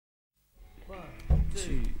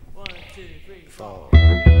4.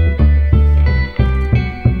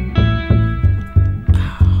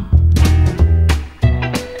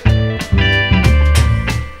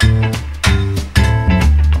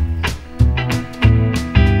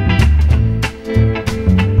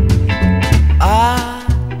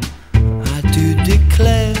 I do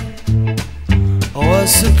declare I was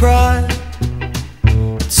surprised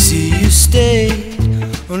to see you stay,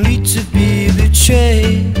 only to be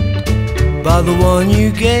betrayed by the one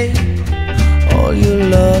you gave all your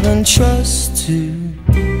love and trust to.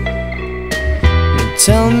 Now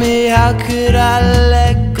tell me, how could I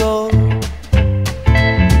let go,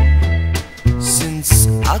 since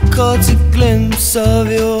I caught a glimpse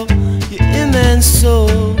of your immense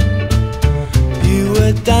soul? You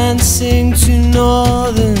were dancing to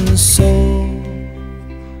Northern Soul.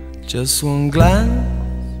 Just one glance,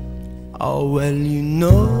 oh well you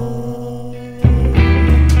know.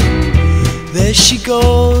 There she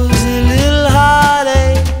goes, a little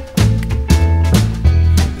heartache.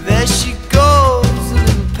 There she goes, a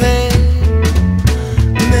little pain.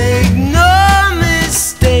 Make no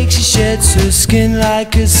mistake, she sheds her skin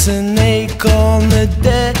like a snake on the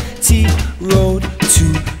dirty road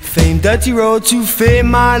to fame. Dirty road to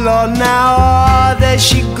fame, my lord. Now there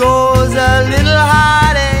she goes, a little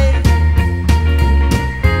heartache.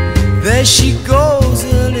 There she goes,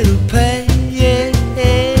 a little pain.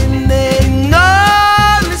 Make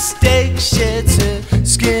no mistake, sheds her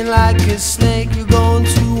skin like a snake. You're going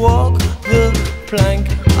to walk the plank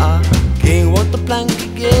again. Walk the plank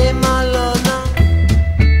again, my lord. Now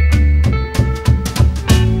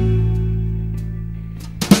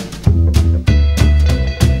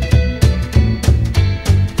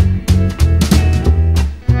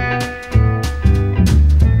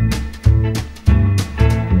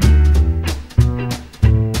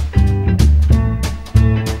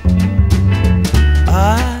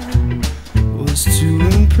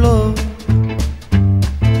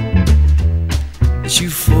that you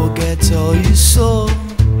forget all you saw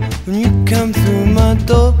when you come through my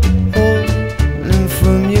door. And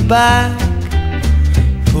from your back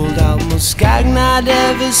you pulled out most scagna I'd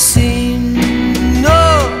ever seen. No,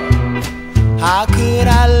 how could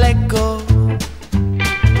I let go,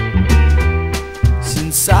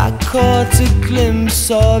 since I caught a glimpse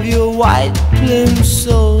of your white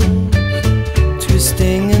plimsoll,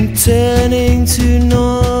 twisting and turning to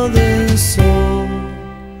Northern Soul.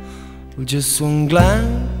 With just one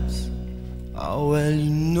glance, oh well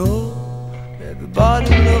you know, everybody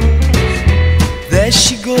knows. There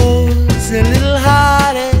she goes, a little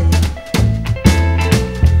heartache.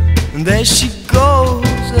 And there she goes,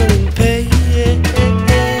 a little pain.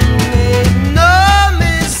 Make no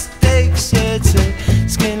mistake, sheds her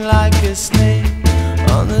skin like a snake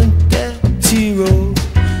on the dirty road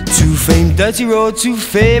to fame. Dirty road to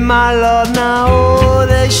fame, my lord. Now oh,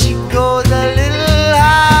 there she goes, a little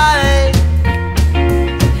heartache.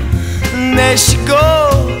 And there she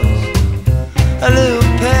goes, a little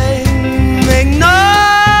pain. Make no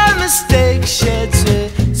mistake, sheds her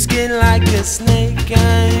skin like a snake.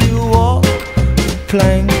 And you walk the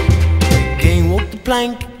plank again, walk the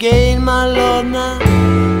plank again, my lord. Now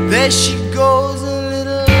there she goes, a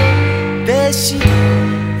little, there she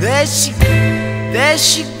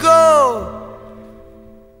goes.